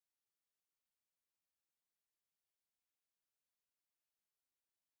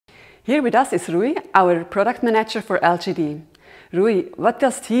Here with us is Rui, our product manager for LGD. Rui, what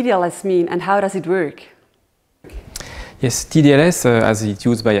does TDLS mean and how does it work? Yes, TDLS, as it's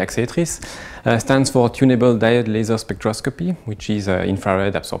used by Axetris, stands for Tunable Diode Laser Spectroscopy, which is an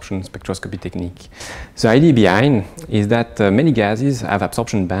infrared absorption spectroscopy technique. The idea behind is that many gases have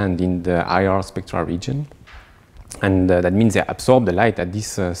absorption band in the IR spectral region, and that means they absorb the light at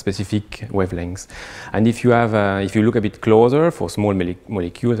this specific wavelengths. And if you look a bit closer, for small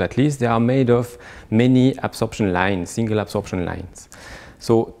molecules at least, they are made of many absorption lines, single absorption lines.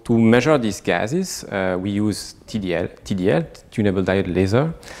 So to measure these gases, we use TDL, Tunable Diode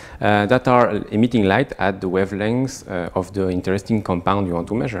Laser, that are emitting light at the wavelengths of the interesting compound you want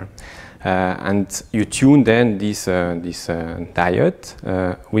to measure. And you tune then this diode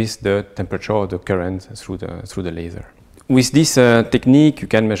with the temperature or the current through the laser. With this technique, you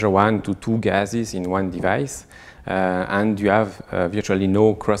can measure 1 to 2 gases in one device, and you have virtually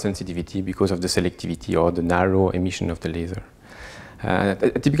no cross-sensitivity because of the selectivity or the narrow emission of the laser. A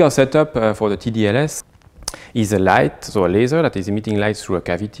typical setup for the TDLS is a light, so a laser that is emitting light through a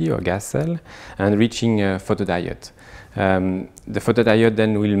cavity or gas cell and reaching a photodiode. The photodiode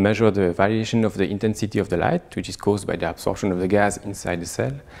then will measure the variation of the intensity of the light, which is caused by the absorption of the gas inside the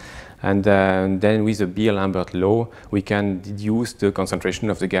cell. And then with the Beer-Lambert law, we can deduce the concentration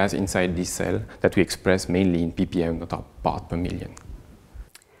of the gas inside this cell that we express mainly in ppm, that are part per million.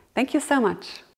 Thank you so much.